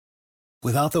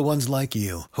Without the ones like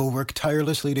you, who work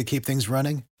tirelessly to keep things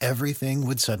running, everything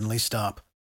would suddenly stop.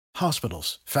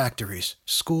 Hospitals, factories,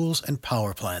 schools, and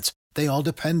power plants, they all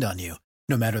depend on you.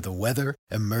 No matter the weather,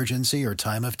 emergency, or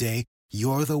time of day,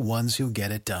 you're the ones who get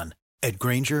it done. At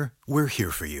Grainger, we're here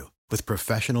for you with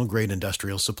professional-grade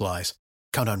industrial supplies.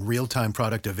 Count on real-time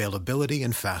product availability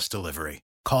and fast delivery.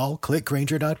 Call, click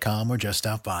Grainger.com, or just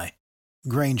stop by.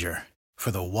 Grainger, for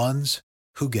the ones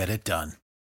who get it done.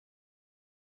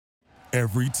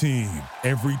 Every team,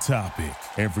 every topic,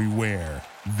 everywhere.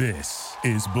 This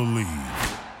is Believe.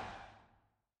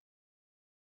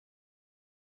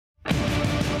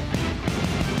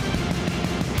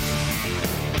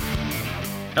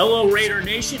 Hello, Raider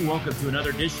Nation. Welcome to another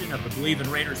edition of the Believe in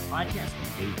Raiders podcast on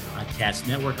the Believe Podcast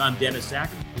Network. I'm Dennis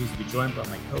Ackerman. Pleased to be joined by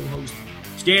my co-host,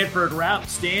 Stanford Routt.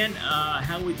 Stan,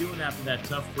 how are we doing after that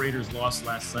tough Raiders loss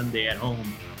last Sunday at home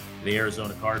to the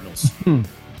Arizona Cardinals?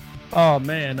 Oh,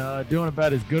 man, doing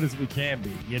about as good as we can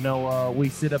be. You know, we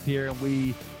sit up here and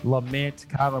we lament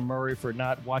Kyler Murray for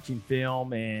not watching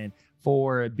film and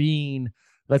for being,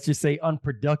 let's just say,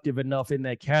 unproductive enough in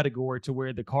that category to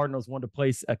where the Cardinals wanted to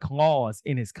place a clause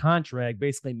in his contract,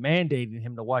 basically mandating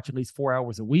him to watch at least 4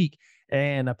 hours a week.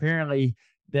 And apparently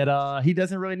that he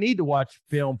doesn't really need to watch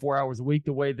film 4 hours a week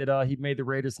the way that he made the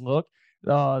Raiders look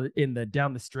in the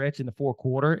down the stretch in the fourth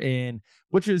quarter, and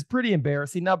which is pretty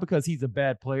embarrassing, not because he's a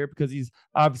bad player, because he's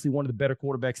obviously one of the better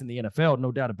quarterbacks in the NFL,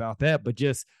 no doubt about that. But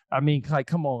just, I mean, like,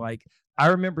 come on, like, I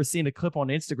remember seeing a clip on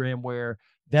Instagram where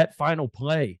that final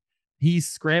play, he's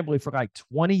scrambling for like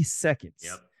 20 seconds.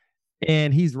 Yep.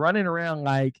 And he's running around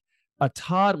like a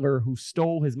toddler who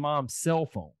stole his mom's cell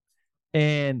phone.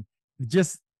 And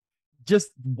just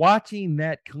watching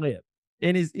that clip,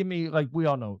 and like we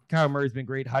all know, Kyler Murray's been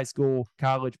great, high school,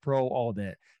 college, pro, all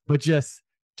that. But just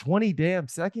 20 damn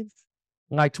seconds,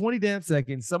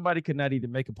 somebody could not either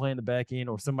make a play in the back end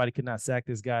or somebody could not sack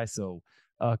this guy. So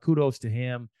kudos to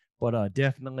him. But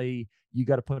definitely you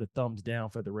got to put a thumbs down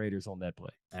for the Raiders on that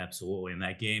play. Absolutely, in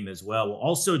that game as well.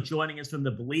 Also joining us from the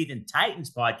Believe in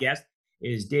Titans podcast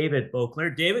is David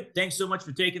Beauclair. David, thanks so much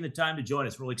for taking the time to join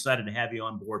us. Really excited to have you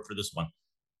on board for this one.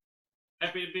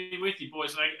 Happy to be with you,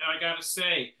 boys. And I got to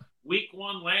say, week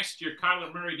one last year,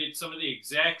 Kyler Murray did some of the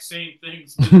exact same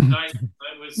things with the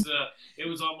Titans. It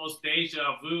was almost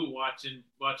deja vu watching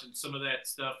some of that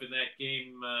stuff in that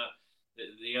game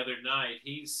the other night.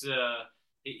 He's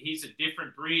a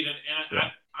different breed, and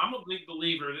I'm a big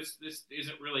believer. This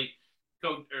isn't really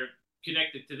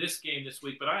connected to this game this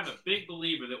week, but I'm a big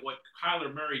believer that what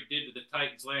Kyler Murray did to the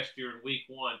Titans last year in week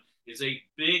one is a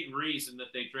big reason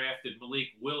that they drafted Malik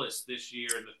Willis this year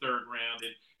in the third round,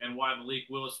 and why Malik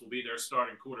Willis will be their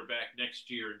starting quarterback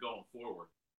next year and going forward.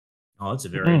 Oh, that's a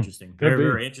very interesting,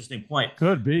 very interesting point.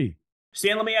 Could be.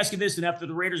 Stan, let me ask you this. And after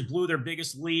the Raiders blew their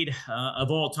biggest lead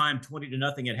of all time, 20-0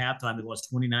 at halftime, they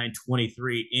lost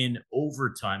 29-23 in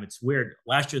overtime. It's weird.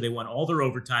 Last year, they won all their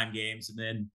overtime games, and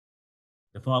then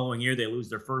the following year, they lose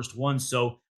their first one.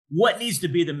 So what needs to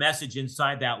be the message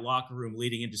inside that locker room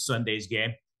leading into Sunday's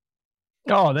game?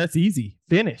 Oh, that's easy.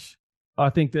 Finish. I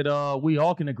think that we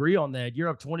all can agree on that. You're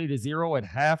up 20-0 at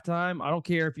halftime. I don't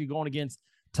care if you're going against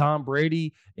Tom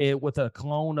Brady with a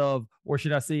clone of, or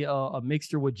should I say a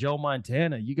mixture with Joe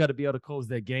Montana. You got to be able to close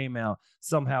that game out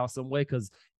somehow, some way,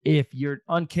 because if you're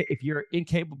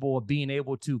incapable of being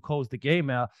able to close the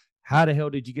game out, how the hell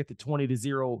did you get the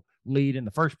 20-0 lead in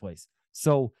the first place?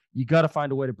 So you got to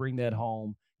find a way to bring that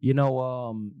home. You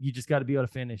know, you just got to be able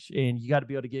to finish, and you got to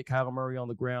be able to get Kyler Murray on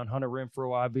the ground. Hunter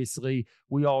Renfrow, obviously,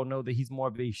 we all know that he's more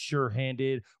of a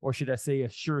sure-handed, or should I say a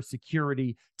sure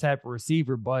security type of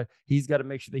receiver, but he's got to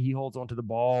make sure that he holds onto the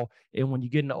ball. And when you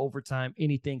get into overtime,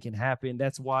 anything can happen.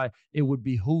 That's why it would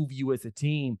behoove you as a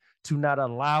team to not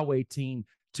allow a team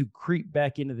to creep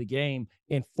back into the game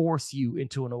and force you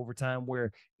into an overtime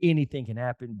where anything can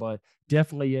happen. But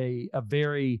definitely a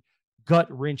very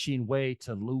gut-wrenching way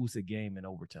to lose a game in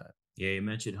overtime. Yeah, you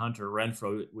mentioned Hunter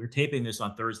Renfrow. We're taping this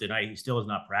on Thursday night. He still has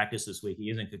not practiced this week. He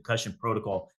is in concussion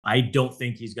protocol. I don't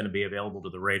think he's going to be available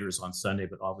to the Raiders on Sunday,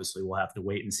 but obviously we'll have to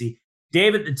wait and see.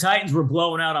 David, the Titans were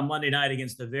blown out on Monday night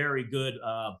against the very good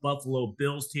Buffalo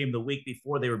Bills team. The week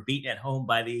before, they were beaten at home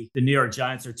by the New York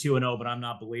Giants. They're 2-0, but I'm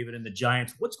not believing in the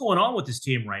Giants. What's going on with this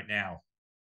team right now?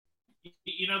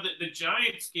 You know, the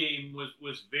Giants game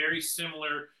was very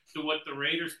similar to what the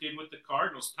Raiders did with the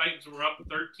Cardinals. Titans were up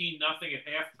 13-0 at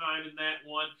halftime in that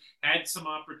one, had some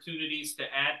opportunities to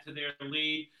add to their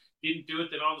lead, didn't do it.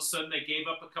 Then all of a sudden they gave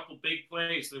up a couple big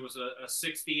plays. There was a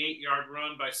 68-yard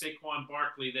run by Saquon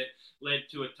Barkley that led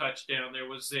to a touchdown. There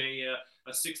was a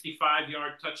a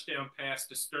 65-yard touchdown pass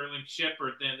to Sterling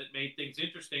Shepard then that made things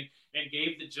interesting and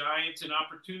gave the Giants an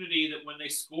opportunity that when they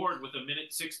scored with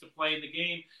 1:06 to play in the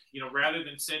game, rather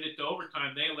than send it to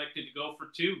overtime, they elected to go for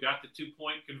two, got the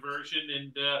 2-point conversion,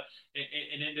 and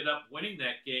ended up winning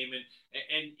that game.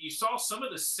 And you saw some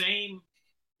of the same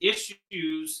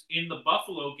issues in the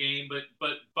Buffalo game,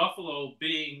 but Buffalo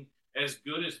being as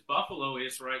good as Buffalo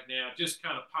is right now, just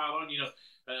kind of piled on.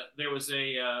 There was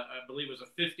I believe it was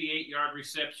a 58-yard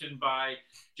reception by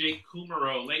Jake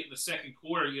Kumerow late in the second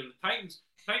quarter. The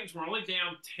Titans were only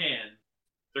down 10.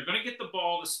 They're going to get the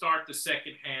ball to start the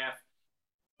second half.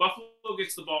 Buffalo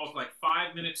gets the ball with like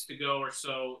 5 minutes to go or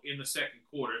so in the second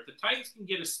quarter. If the Titans can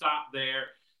get a stop there,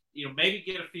 maybe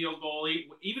get a field goal,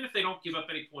 even if they don't give up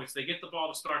any points, they get the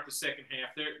ball to start the second half.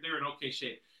 They're in okay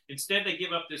shape. Instead, they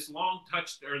give up this long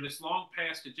pass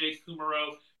to Jake Kumerow.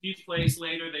 A few plays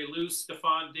later, they lose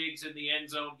Stephon Diggs in the end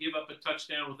zone, give up a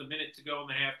touchdown with a minute to go in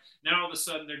the half. Now all of a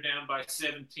sudden they're down by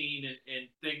 17, and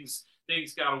things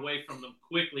got away from them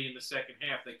quickly in the second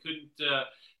half. They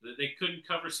couldn't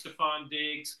cover Stephon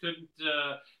Diggs,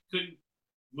 couldn't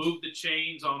move the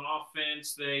chains on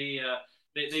offense.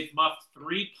 They've muffed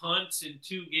 3 punts in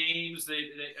 2 games.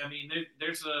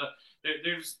 There's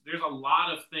a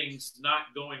lot of things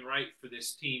not going right for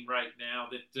this team right now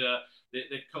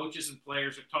that coaches and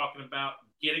players are talking about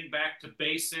getting back to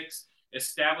basics,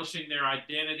 establishing their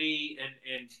identity,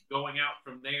 and going out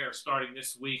from there starting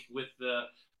this week with the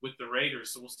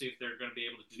Raiders. So we'll see if they're going to be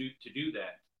able to do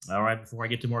that. All right, before I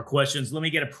get to more questions, let me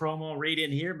get a promo right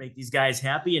in here, make these guys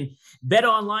happy. And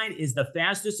BetOnline is the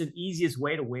fastest and easiest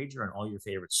way to wager on all your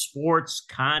favorite sports,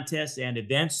 contests, and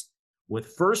events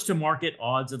with first-to-market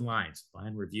odds and lines.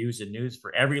 Find reviews and news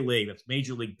for every league. That's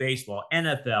Major League Baseball,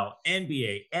 NFL,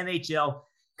 NBA, NHL,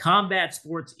 combat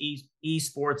sports,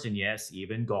 esports, and yes,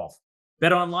 even golf.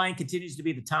 BetOnline continues to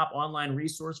be the top online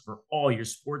resource for all your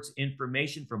sports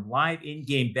information, from live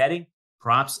in-game betting,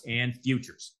 props, and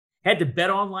futures. Head to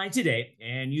BetOnline today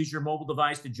and use your mobile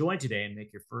device to join today and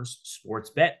make your first sports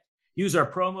bet. Use our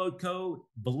promo code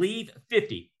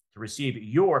BELIEVE50 to receive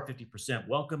your 50%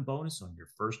 welcome bonus on your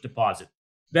first deposit.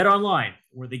 BetOnline,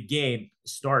 where the game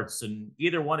starts. And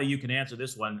either one of you can answer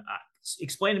this one.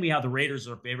 Explain to me how the Raiders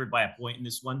are favored by a point in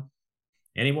this one.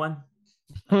 Anyone?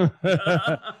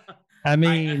 I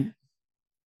mean,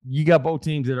 you got both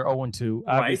teams that are 0-2.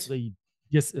 Right. Obviously,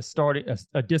 just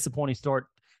a disappointing start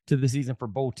to the season for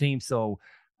both teams. So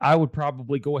I would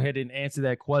probably go ahead and answer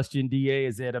that question, DA,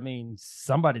 is that,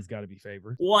 somebody's got to be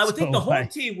favored. Well, I would think the whole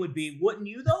team would be, wouldn't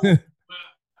you, though?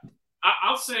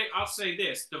 I'll say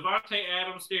this: Davante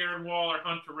Adams, Darren Waller,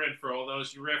 Hunter Renfrow. Although,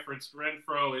 as you referenced,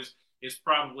 Renfrow is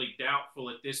probably doubtful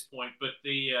at this point. But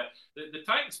the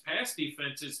Titans' pass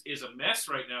defense is a mess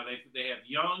right now. They have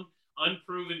young,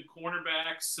 unproven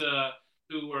cornerbacks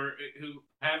who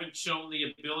haven't shown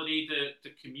the ability to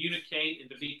communicate and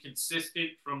to be consistent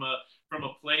from a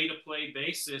play-to-play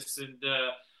basis. And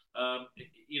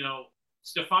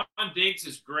Stephon Diggs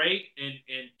is great and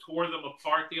tore them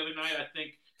apart the other night.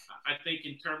 I think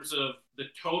in terms of the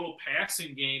total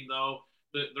passing game, though,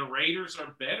 the Raiders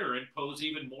are better and pose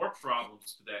even more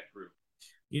problems to that group.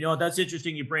 That's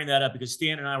interesting you bring that up, because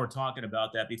Stan and I were talking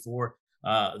about that before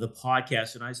the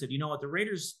podcast, and I said, the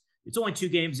Raiders, it's only 2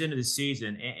 games into the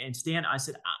season. And Stan, I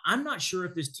said, I'm not sure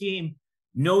if this team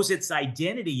knows its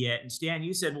identity yet. And Stan,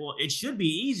 you said, well, it should be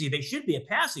easy. They should be a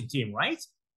passing team, right?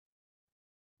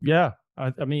 Yeah.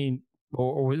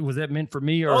 Or was that meant for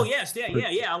me? Or, oh, yeah, Stan.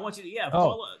 Yeah. I want you to,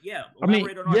 follow,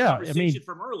 elaborate on our conversation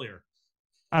from earlier.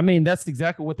 That's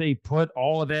exactly what they put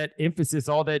all of that emphasis,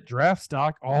 all that draft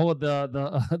stock, all of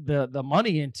the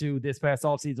money into this past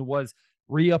offseason was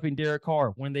re-upping Derek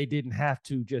Carr when they didn't have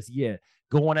to just yet.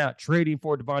 Going out, trading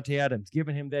for Davante Adams,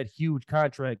 giving him that huge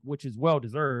contract, which is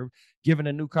well-deserved, giving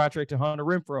a new contract to Hunter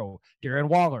Renfrow, Darren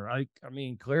Waller.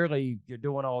 Clearly you're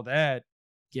doing all that,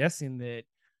 guessing that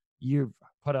you've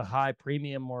put a high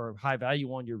premium or high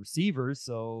value on your receivers.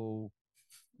 So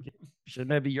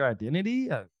shouldn't that be your identity?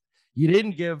 You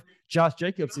didn't give Josh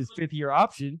Jacobs his 5th-year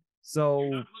option. So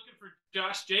you're not looking for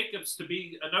Josh Jacobs to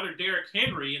be another Derrick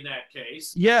Henry in that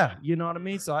case. Yeah, you know what I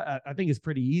mean? So I think it's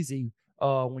pretty easy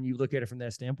when you look at it from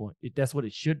that standpoint. That's what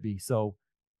it should be. So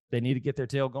they need to get their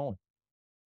tail going.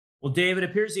 Well, David, it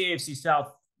appears the AFC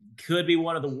South could be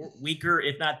one of the weaker,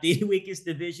 if not the weakest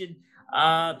division.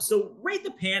 So rate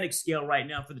the panic scale right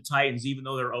now for the Titans, even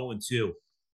though they're 0-2.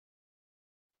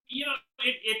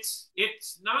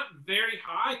 It's not very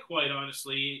high, quite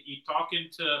honestly. You talking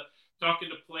to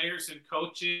players and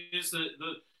coaches.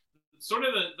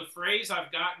 The phrase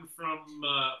I've gotten from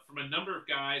a number of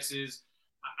guys is,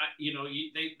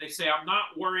 they say, I'm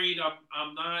not worried.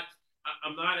 I'm not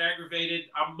I'm not aggravated.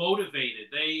 I'm motivated.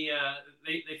 They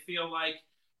feel like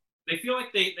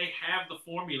they have the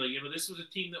formula. You know, this was a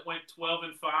team that went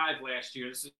 12-5 last year.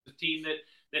 This is a team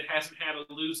that hasn't had a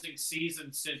losing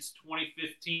season since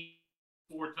 2015.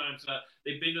 Four times.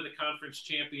 They've been to the conference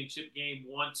championship game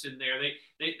once in there.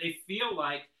 They feel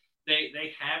like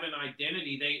they have an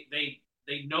identity.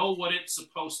 They know what it's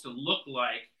supposed to look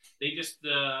like. They just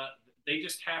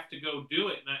have to go do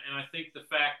it. And I think the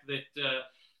fact that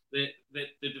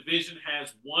the division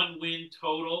has one win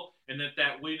total, and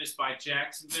that win is by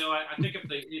Jacksonville. I think if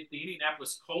the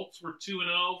Indianapolis Colts were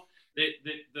 2-0,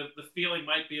 the feeling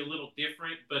might be a little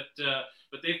different. But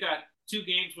they've got 2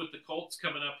 games with the Colts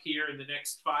coming up here in the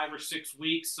next 5 or 6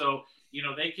 weeks, so you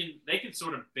know they can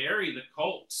sort of bury the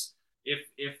Colts if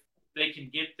they can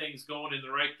get things going in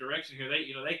the right direction here. They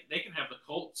can have the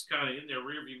Colts kind of in their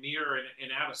rearview mirror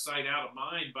and out of sight, out of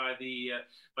mind by the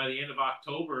end of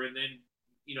October, and then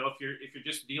if you're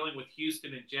just dealing with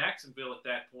Houston and Jacksonville at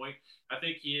that point, I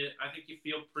think you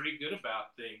feel pretty good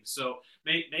about things. So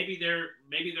maybe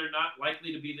they're not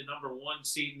likely to be the number 1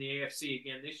 seed in the AFC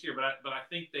again this year, but I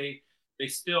think they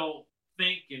still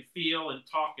think and feel and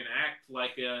talk and act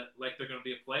like they're going to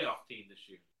be a playoff team this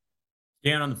year.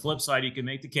 Dan, on the flip side, you can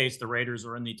make the case the Raiders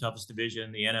are in the toughest division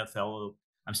in the NFL.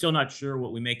 I'm still not sure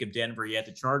what we make of Denver yet.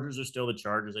 The Chargers are still the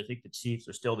Chargers. I think the Chiefs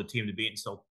are still the team to beat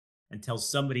until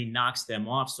somebody knocks them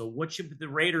off. So what should the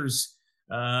Raiders'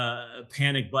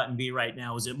 panic button be right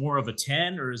now? Is it more of a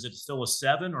 10 or is it still a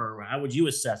 7, or how would you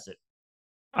assess it?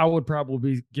 I would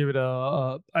probably give it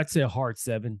I'd say a hard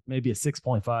 7, maybe a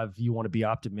 6.5 if you want to be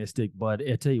optimistic. But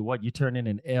I tell you what, you turn in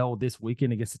an L this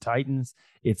weekend against the Titans,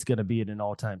 it's going to be at an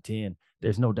all-time 10.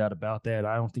 There's no doubt about that.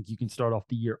 I don't think you can start off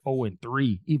the year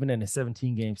 0-3, even in a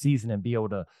 17-game season, and be able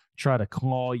to try to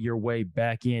claw your way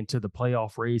back into the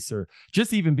playoff race or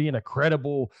just even being a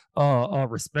credible,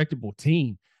 respectable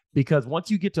team. Because once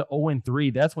you get to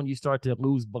 0-3, that's when you start to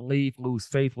lose belief, lose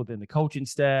faith within the coaching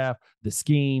staff, the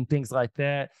scheme, things like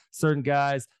that. Certain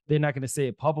guys, they're not going to say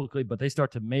it publicly, but they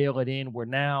start to mail it in where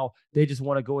now they just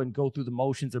want to go through the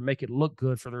motions or make it look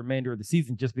good for the remainder of the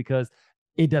season just because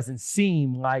it doesn't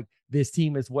seem like this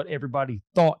team is what everybody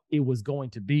thought it was going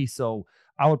to be. So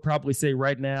I would probably say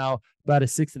right now about a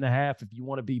 6.5 if you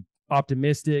want to be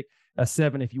optimistic, a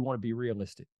 7 if you want to be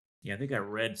realistic. Yeah, I think I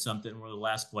read something where the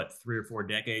last, 3 or 4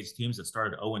 decades, teams that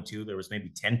started 0-2, there was maybe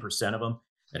 10% of them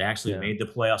that actually made the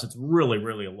playoffs. It's really,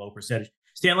 really a low percentage.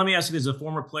 Stan, let me ask you, as a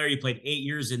former player, you played 8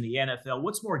 years in the NFL.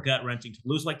 What's more gut-wrenching, to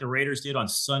lose like the Raiders did on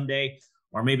Sunday,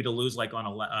 or maybe to lose like on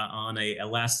a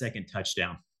last-second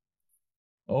touchdown?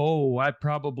 Oh, I'd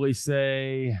probably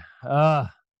say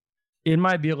it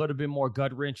might be a little bit more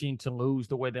gut-wrenching to lose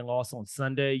the way they lost on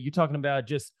Sunday. You talking about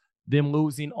just them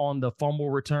losing on the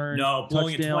fumble return? No,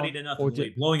 blowing a 20-0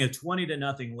 lead. Blowing a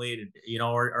 20-0 lead,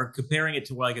 or comparing it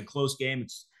to like a close game.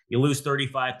 You lose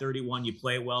 35-31, you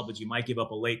play well, but you might give up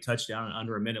a late touchdown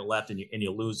under a minute left and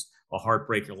you lose a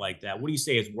heartbreaker like that. What do you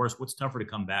say is worse? What's tougher to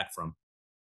come back from?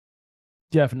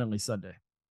 Definitely Sunday.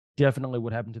 Definitely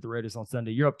what happened to the Raiders on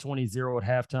Sunday. You're up 20-0 at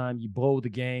halftime. You blow the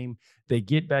game. They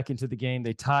get back into the game.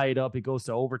 They tie it up. It goes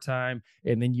to overtime,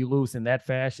 and then you lose in that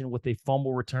fashion with a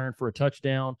fumble return for a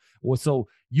touchdown. Well, so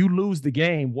you lose the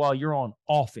game while you're on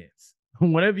offense.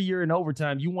 Whenever you're in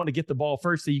overtime, you want to get the ball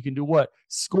first so you can do what?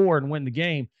 Score and win the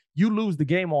game. You lose the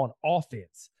game on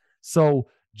offense. So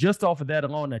just off of that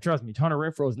alone, now trust me, Hunter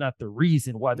Renfrow is not the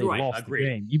reason why they lost the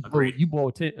game. You blow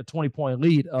a 20-point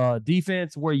lead.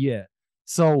 Defense, where you at?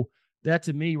 So that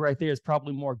to me right there is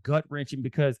probably more gut wrenching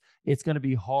because it's going to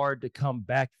be hard to come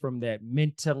back from that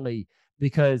mentally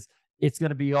because it's going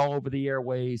to be all over the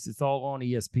airways. It's all on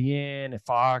ESPN and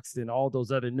Fox and all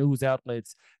those other news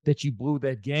outlets that you blew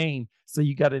that game. So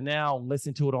you got to now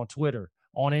listen to it on Twitter,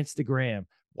 on Instagram,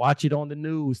 watch it on the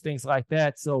news, things like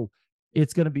that. So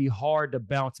it's going to be hard to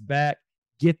bounce back,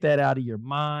 get that out of your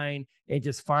mind, and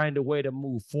just find a way to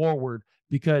move forward.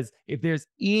 Because if there's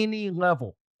any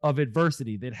level of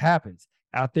adversity that happens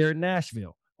out there in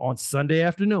Nashville on Sunday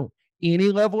afternoon,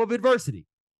 any level of adversity,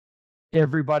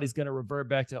 everybody's going to revert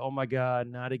back to, oh my God,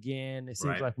 not again. It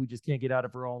seems like we just can't get out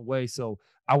of our own way. So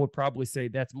I would probably say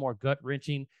that's more gut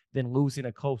wrenching than losing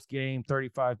a close game,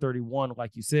 35-31,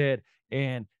 like you said,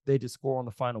 and they just score on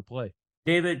the final play.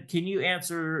 David, can you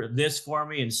answer this for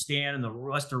me and Stan and the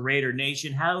rest of Raider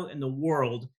Nation? How in the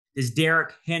world does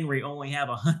Derrick Henry only have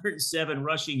 107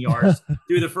 rushing yards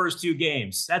through the first 2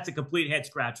 games? That's a complete head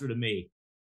scratcher to me.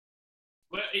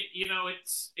 Well,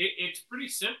 it's pretty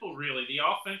simple, really. The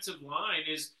offensive line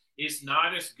is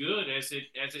not as good as it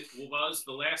was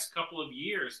the last couple of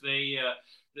years. They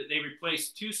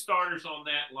replaced 2 starters on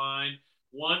that line.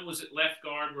 One was at left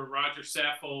guard, where Roger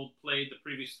Saffold played the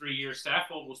previous 3 years.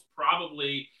 Saffold was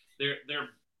probably their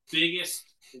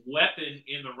biggest weapon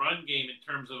in the run game in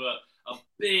terms of a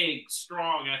big,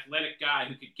 strong, athletic guy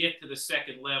who could get to the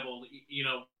second level,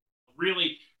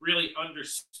 really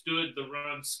understood the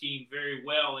run scheme very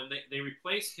well. And they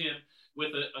replaced him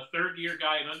with a third-year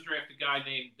guy, an undrafted guy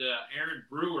named Aaron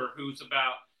Brewer, who's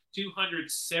about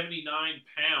 279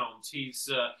 pounds. He's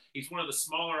one of the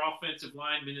smaller offensive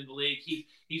linemen in the league.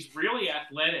 He's really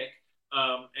athletic.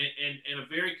 And a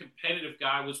very competitive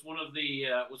guy. Was one of the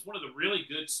really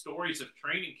good stories of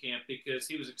training camp, because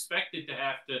he was expected to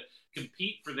have to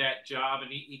compete for that job,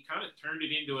 and he kind of turned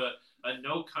it into a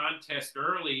no contest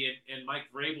early. And Mike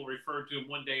Vrabel referred to him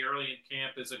one day early in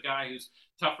camp as a guy who's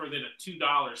tougher than a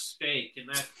 $2 steak, and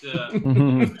that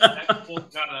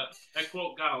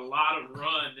quote got a lot of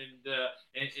run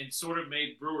and sort of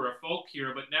made Brewer a folk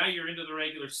hero. But now you're into the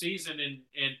regular season,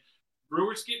 and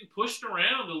Brewer's getting pushed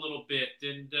around a little bit,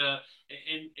 and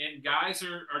guys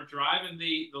are driving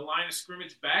the line of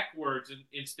scrimmage backwards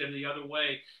instead of the other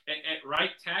way. At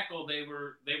right tackle, they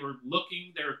were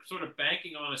sort of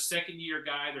banking on a second-year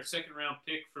guy, their second-round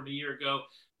pick from a year ago,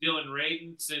 Dylan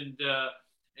Radunz,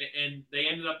 and they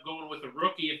ended up going with a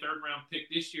rookie, a third-round pick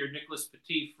this year, Nicholas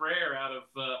Petit-Frere out of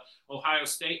Ohio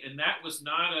State, and that was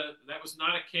not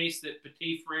a case that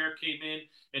Petit-Frere came in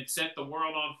and set the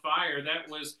world on fire. That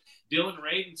was Dylan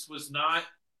Radunz was not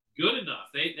good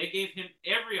enough. They gave him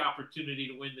every opportunity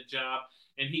to win the job,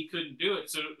 and he couldn't do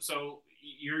it. So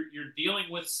you're dealing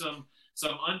with some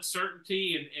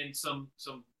uncertainty and some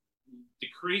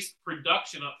decreased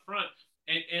production up front,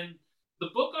 and the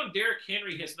book on Derrick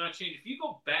Henry has not changed. If you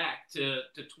go back to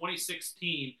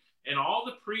 2016 and all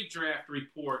the pre-draft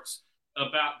reports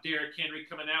about Derrick Henry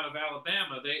coming out of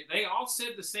Alabama, they all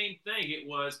said the same thing. It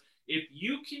was, if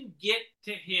you can get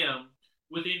to him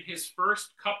within his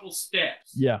first couple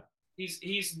steps,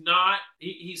 he's not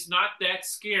that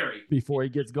scary. Before he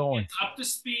gets going, gets up to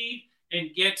speed and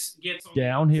gets on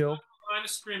downhill the line of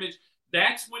scrimmage,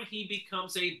 that's when he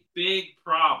becomes a big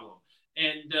problem.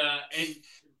 And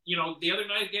the other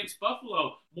night against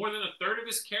Buffalo, more than a third of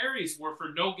his carries were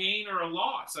for no gain or a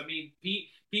loss. I mean,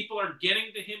 people are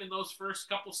getting to him in those first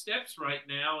couple steps right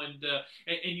now, and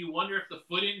you wonder if the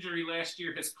foot injury last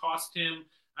year has cost him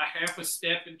a half a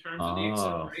step in terms of the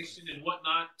acceleration and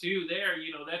whatnot too. There,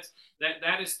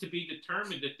 that is to be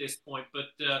determined at this point. But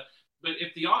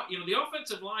if the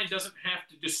offensive line doesn't have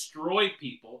to destroy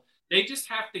people, they just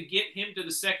have to get him to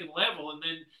the second level, and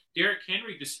then Derrick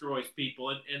Henry destroys people,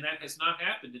 and that has not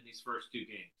happened in these first two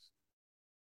games.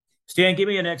 Stan, give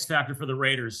me an X factor for the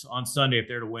Raiders on Sunday if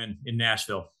they're to win in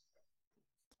Nashville.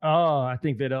 I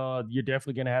think that you're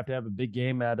definitely going to have a big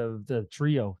game out of the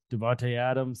trio: Devontae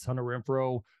Adams, Hunter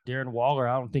Renfrow, Darren Waller.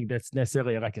 I don't think that's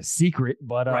necessarily like a secret,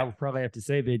 but I would probably have to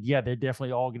say that, they're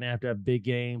definitely all going to have big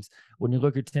games. When you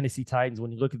look at Tennessee Titans,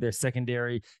 when you look at their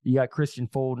secondary, you got Christian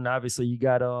Fulton. Obviously, you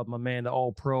got my man, the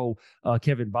All-Pro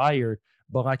Kevin Byard.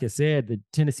 But like I said, the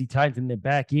Tennessee Titans in the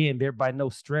back end, they're by no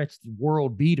stretch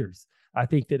world beaters. I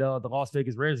think that the Las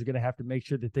Vegas Raiders are going to have to make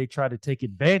sure that they try to take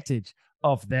advantage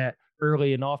of that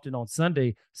early and often on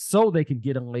Sunday so they can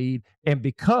get a lead. And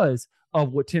because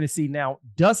of what Tennessee now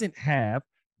doesn't have,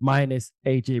 minus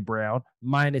A.J. Brown,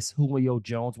 minus Julio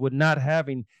Jones, with not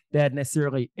having that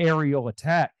necessarily aerial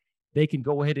attack, they can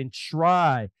go ahead and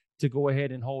try to go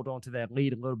ahead and hold on to that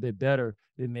lead a little bit better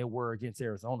than they were against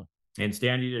Arizona. And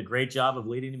Stan, you did a great job of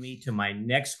leading me to my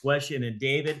next question. And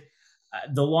David,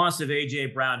 the loss of A.J.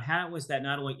 Brown, how was that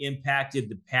not only impacted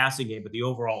the passing game, but the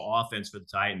overall offense for the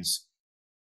Titans?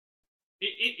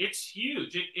 It's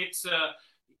huge.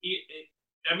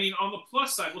 I mean, on the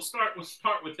plus side, we'll start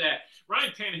with that.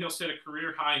 Ryan Tannehill set a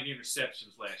career high in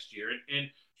interceptions last year,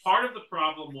 and part of the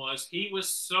problem was he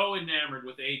was so enamored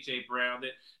with A.J. Brown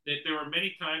that there were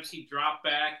many times he dropped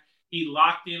back, he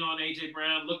locked in on A.J.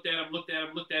 Brown, looked at him,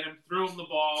 threw him the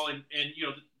ball, and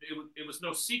it was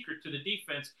no secret to the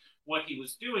defense what he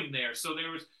was doing there. So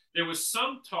there was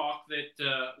some talk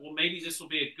that, maybe this will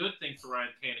be a good thing for Ryan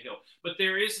Tannehill. But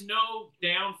there is no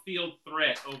downfield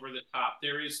threat over the top.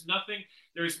 There is nothing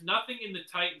in the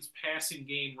Titans' passing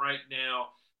game right now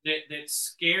that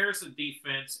scares the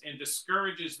defense and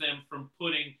discourages them from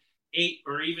putting 8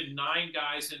 or even 9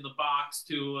 guys in the box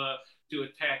to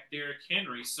attack Derrick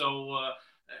Henry. So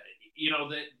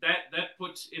that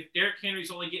puts, if Derrick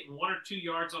Henry's only getting 1 or 2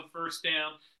 yards on first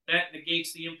down, that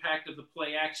negates the impact of the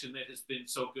play action that has been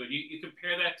so good. You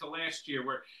compare that to last year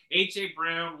where A.J.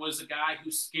 Brown was a guy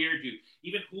who scared you.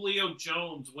 Even Julio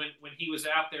Jones, when he was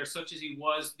out there, such as he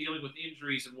was dealing with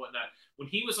injuries and whatnot, when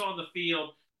he was on the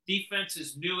field,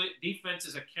 defenses knew it.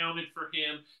 Defenses accounted for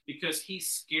him because he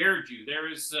scared you.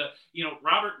 There is,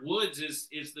 Robert Woods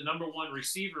is the number one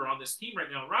receiver on this team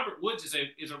right now. Robert Woods is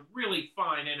a really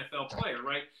fine NFL player,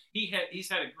 right? He's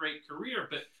had a great career,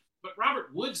 but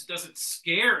Robert Woods doesn't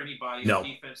scare anybody on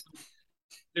defense.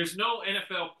 There's no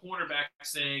NFL cornerback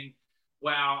saying,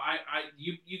 wow,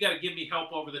 you got to give me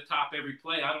help over the top every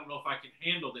play. I don't know if I can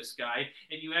handle this guy.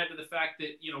 And you add to the fact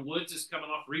that, Woods is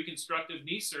coming off reconstructive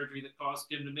knee surgery that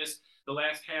caused him to miss the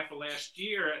last half of last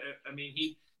year. I mean,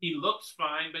 he looks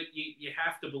fine, but you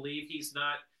have to believe he's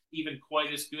not even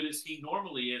quite as good as he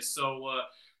normally is. So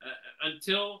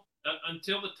until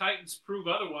the Titans prove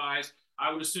otherwise,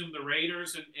 I would assume the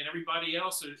Raiders and everybody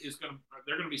else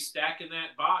they're going to be stacking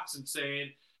that box and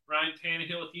saying, Ryan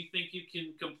Tannehill, if you think you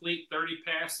can complete 30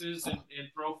 passes and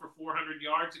throw for 400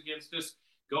 yards against us,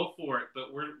 go for it.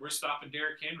 But we're stopping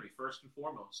Derrick Henry first and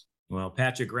foremost. Well,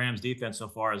 Patrick Graham's defense so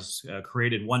far has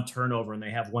created one turnover, and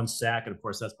they have one sack. And, of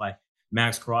course, that's by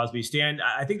Max Crosby. Stan,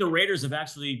 I think the Raiders have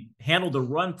actually handled the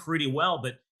run pretty well,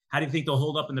 but how do you think they'll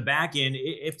hold up in the back end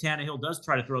if Tannehill does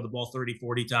try to throw the ball 30,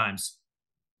 40 times?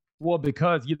 Well,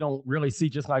 because you don't really see,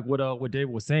 just like what David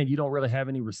was saying, you don't really have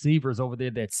any receivers over there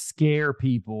that scare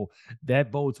people.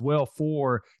 That bodes well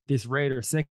for this Raiders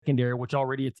secondary, which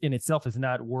already in itself is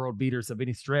not world beaters of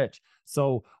any stretch.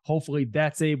 So hopefully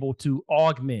that's able to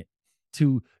augment,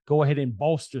 to go ahead and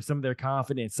bolster some of their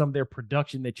confidence, some of their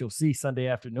production that you'll see Sunday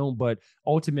afternoon. But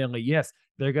ultimately, yes,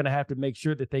 they're going to have to make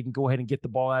sure that they can go ahead and get the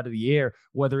ball out of the air,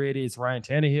 whether it is Ryan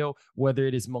Tannehill, whether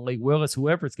it is Malik Willis,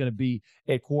 whoever it's going to be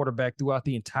at quarterback throughout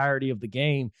the entirety of the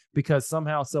game, because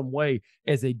somehow, some way,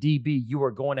 as a DB, you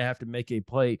are going to have to make a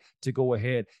play to go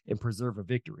ahead and preserve a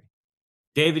victory.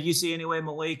 David, you see any way,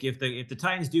 Malik, if the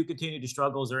Titans do continue to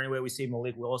struggle, is there any way we see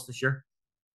Malik Willis this year?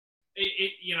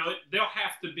 They'll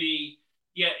have to be.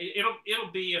 Yeah,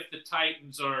 it'll be if the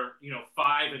Titans are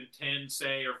 5-10,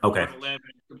 say, or 4-11,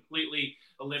 completely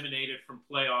eliminated from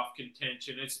playoff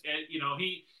contention. It's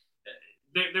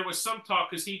there was some talk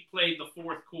because he played the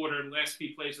fourth quarter, unless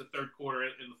he plays the third quarter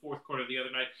in the fourth quarter the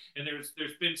other night, and there's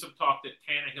been some talk that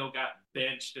Tannehill got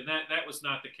benched, and that was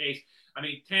not the case. I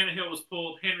mean, Tannehill was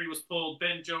pulled, Henry was pulled,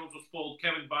 Ben Jones was pulled,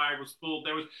 Kevin Byard was pulled.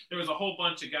 There was a whole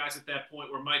bunch of guys at that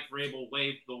point where Mike Vrabel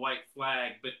waved the white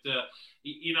flag. But the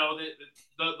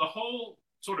whole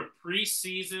sort of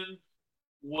preseason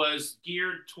was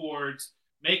geared towards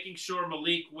making sure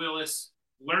Malik Willis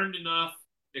learned enough,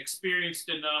 experienced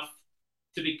enough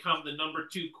to become the number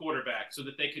 2 quarterback, so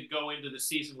that they could go into the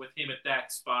season with him at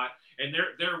that spot. And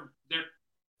they're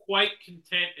quite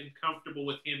content and comfortable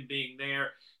with him being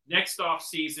there. Next off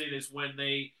season is when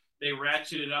they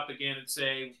ratchet it up again and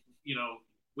say,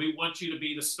 we want you to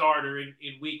be the starter in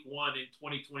week 1 in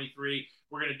 2023.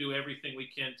 We're going to do everything we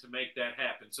can to make that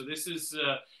happen. So this is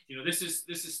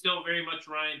still very much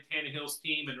Ryan Tannehill's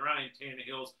team and Ryan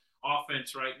Tannehill's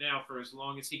offense right now for as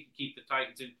long as he can keep the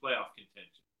Titans in playoff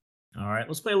contention. All right,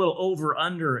 let's play a little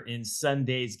over-under in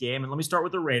Sunday's game. And let me start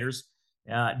with the Raiders.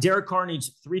 Derek Carr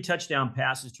needs 3 touchdown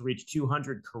passes to reach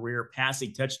 200 career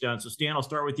passing touchdowns. So, Stan, I'll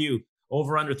start with you.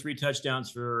 Over under 3 touchdowns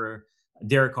for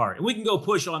Derek Carr. And we can go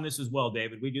push on this as well,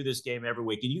 David. We do this game every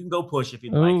week, and you can go push if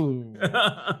you'd like.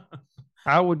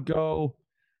 I would go.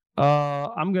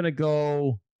 I'm gonna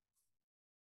go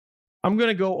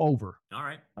over. All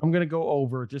right. I'm gonna go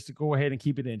over just to go ahead and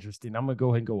keep it interesting. I'm gonna go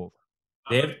ahead and go over.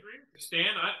 David? I agree with Stan.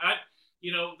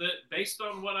 Based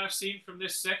on what I've seen from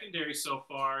this secondary so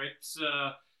far, it's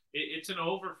an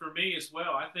over for me as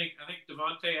well. I think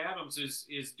Davante Adams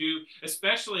is due,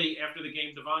 especially after the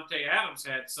game Davante Adams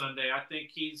had Sunday. I think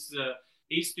he's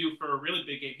due for a really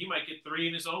big game. He might get 3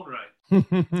 in his own right.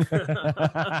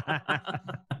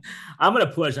 I'm going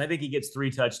to push. I think he gets 3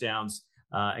 touchdowns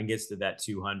and gets to that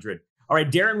 200. All right,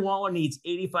 Darren Waller needs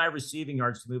 85 receiving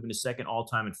yards to move into second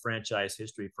all-time in franchise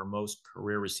history for most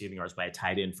career receiving yards by a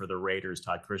tight end for the Raiders.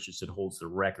 Todd Christensen holds the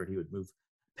record. He would move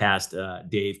past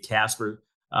Dave Casper.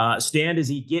 Stan, does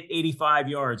he get 85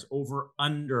 yards over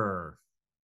under?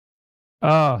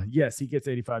 Yes, he gets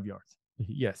 85 yards.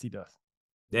 Yes, he does.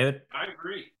 David? I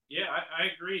agree. Yeah, I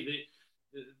agree.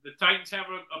 The Titans have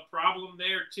a problem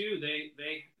there too.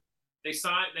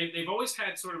 They've always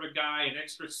had sort of a guy, an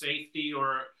extra safety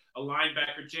or a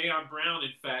linebacker, Jayon Brown,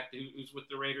 in fact, who's with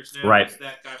the Raiders now. Right. Is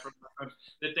that guy from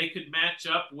that they could match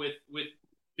up with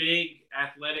big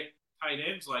athletic tight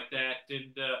ends like that.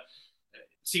 And it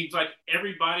seems like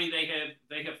everybody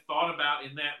they have thought about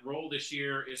in that role this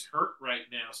year is hurt right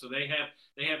now. So they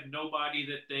have nobody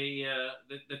that they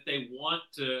want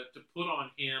to put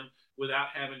on him without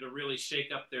having to really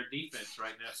shake up their defense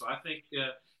right now. So I think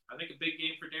a big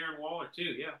game for Darren Waller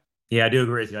too. Yeah. Yeah, I do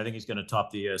agree with you. I think he's going to top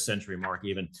the century mark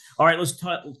even. All right, let's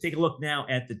take a look now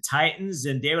at the Titans.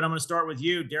 And David, I'm going to start with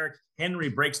you. Derrick Henry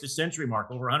breaks the century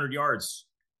mark, over 100 yards.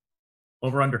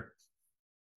 Over under.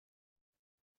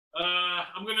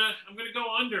 I'm gonna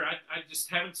go under. I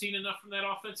just haven't seen enough from that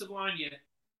offensive line yet.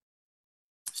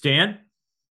 Stan?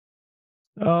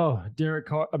 Oh, Derrick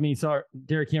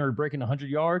Henry breaking 100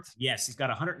 yards. Yes, he's got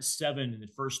 107 in the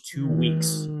first 2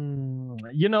 weeks.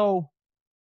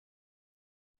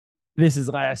 This is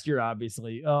last year,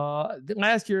 obviously.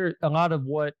 Last year, a lot of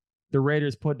what the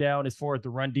Raiders put down as far as the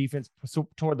run defense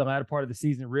toward the latter part of the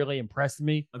season really impressed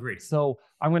me. Agreed. So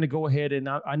I'm going to go ahead and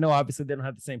I know obviously they don't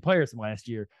have the same players from last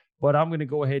year, but I'm going to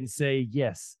go ahead and say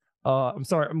yes. I'm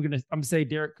going to say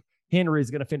Derrick Henry is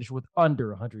going to finish with under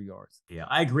 100 yards. Yeah,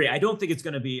 I agree. I don't think it's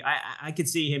going to be. I could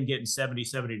see him getting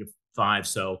 70-5.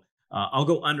 So I'll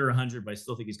go under 100, but I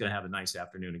still think he's going to have a nice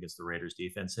afternoon against the Raiders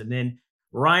defense. And then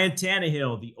Ryan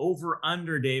Tannehill, the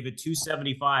over-under, David,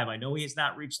 275. I know he has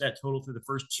not reached that total through the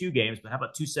first 2 games, but how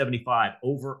about 275,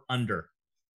 over-under?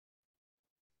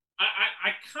 I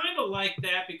kind of like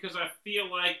that because I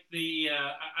feel like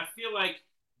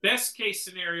best case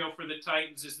scenario for the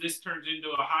Titans is this turns into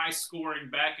a high-scoring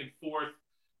back-and-forth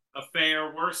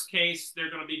affair. Worst case, they're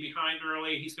going to be behind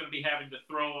early. He's going to be having to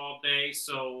throw all day.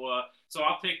 So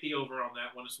I'll take the over on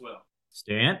that one as well.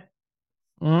 Stan?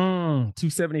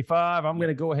 275. I'm going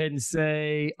to go ahead and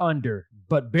say under,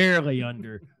 but barely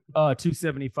under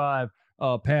 275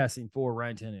 passing for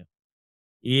Ryan Tannehill.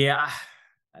 Yeah,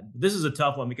 this is a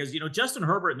tough one because, Justin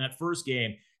Herbert in that first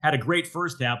game had a great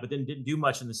first half, but then didn't do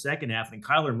much in the second half. And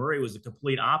Kyler Murray was the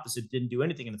complete opposite, didn't do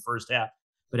anything in the first half,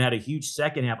 but had a huge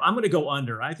second half. I'm going to go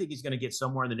under. I think he's going to get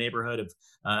somewhere in the neighborhood of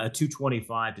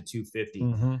 225 to 250.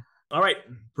 Mm-hmm. All right,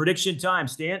 prediction time.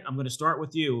 Stan, I'm going to start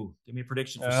with you. Give me a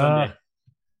prediction for Sunday.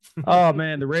 Oh,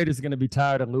 man, the Raiders are going to be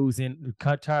tired of losing,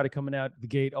 tired of coming out the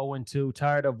gate 0-2,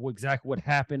 tired of exactly what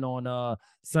happened on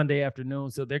Sunday afternoon.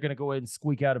 So they're going to go ahead and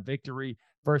squeak out a victory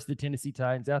versus the Tennessee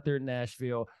Titans out there in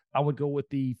Nashville. I would go with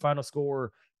the final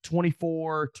score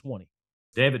 24-20.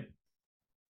 David?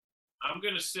 I'm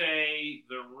going to say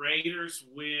the Raiders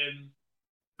win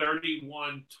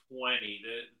 31-20.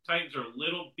 The Titans are a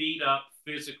little beat up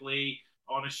physically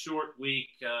on a short week.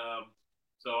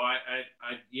 So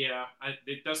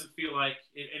it doesn't feel like,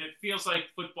 and it feels like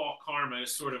football karma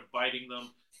is sort of biting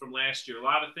them from last year. A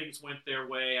lot of things went their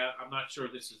way. I'm not sure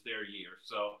this is their year.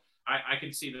 So I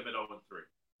can see them at 0-3.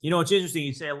 It's interesting.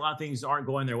 You say a lot of things aren't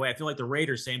going their way. I feel like the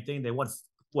Raiders, same thing. They won,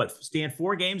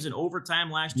 4 games in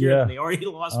overtime last year. Yeah. And they already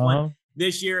lost one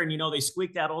this year. And, they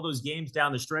squeaked out all those games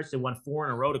down the stretch. They won 4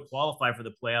 in a row to qualify for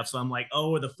the playoffs. So I'm like,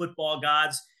 are the football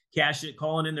gods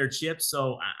calling in their chips?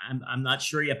 So I'm not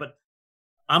sure yet, but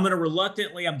I'm going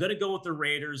to go with the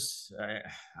Raiders.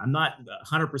 I'm not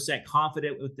 100%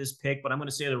 confident with this pick, but I'm going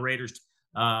to say the Raiders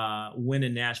win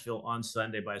in Nashville on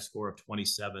Sunday by a score of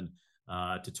 27-20.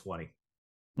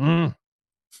 Mm.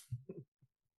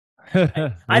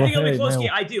 I think it'll be a close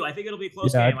game. I do. I think it'll be a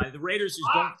close game. The Raiders just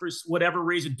don't, for whatever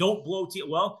reason, don't blow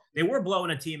well, they were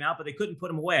blowing a team out, but they couldn't put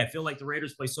them away. I feel like the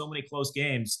Raiders play so many close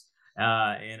games.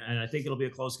 And I think it'll be a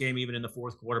close game even in the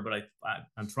fourth quarter, but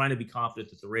I'm trying to be confident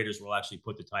that the Raiders will actually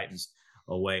put the Titans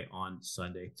away on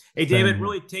Sunday. Hey, David,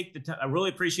 I really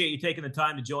appreciate you taking the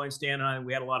time to join Stan and I.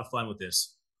 We had a lot of fun with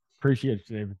this. Appreciate it,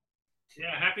 David.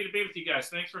 Yeah, happy to be with you guys.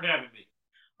 Thanst for having me.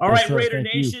 All right, Raider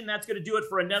Nation, that's going to do it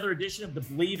for another edition of the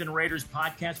Believe in Raiders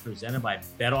podcast presented by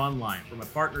Bet Online. For my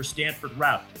partner, Stanford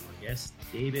Routt, and our guest,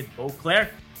 David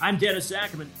Beauclair, I'm Dennis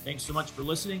Ackerman. Thanks so much for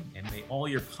listening, and may all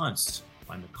your punts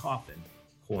find the coffin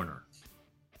corner.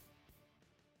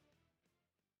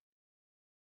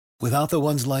 Without the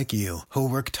ones like you, who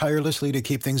work tirelessly to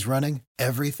keep things running,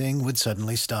 everything would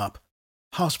suddenly stop.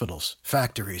 Hospitals,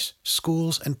 factories,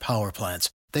 schools, and power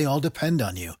plants, they all depend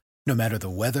on you. No matter the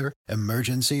weather,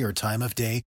 emergency, or time of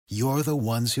day, you're the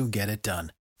ones who get it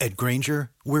done. At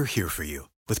Grainger, we're here for you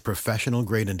with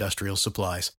professional-grade industrial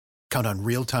supplies. Count on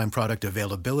real-time product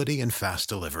availability and fast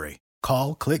delivery.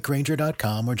 Call, click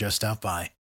Grainger.com, or just stop by.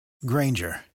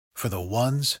 Grainger, for the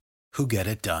ones who get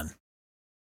it done.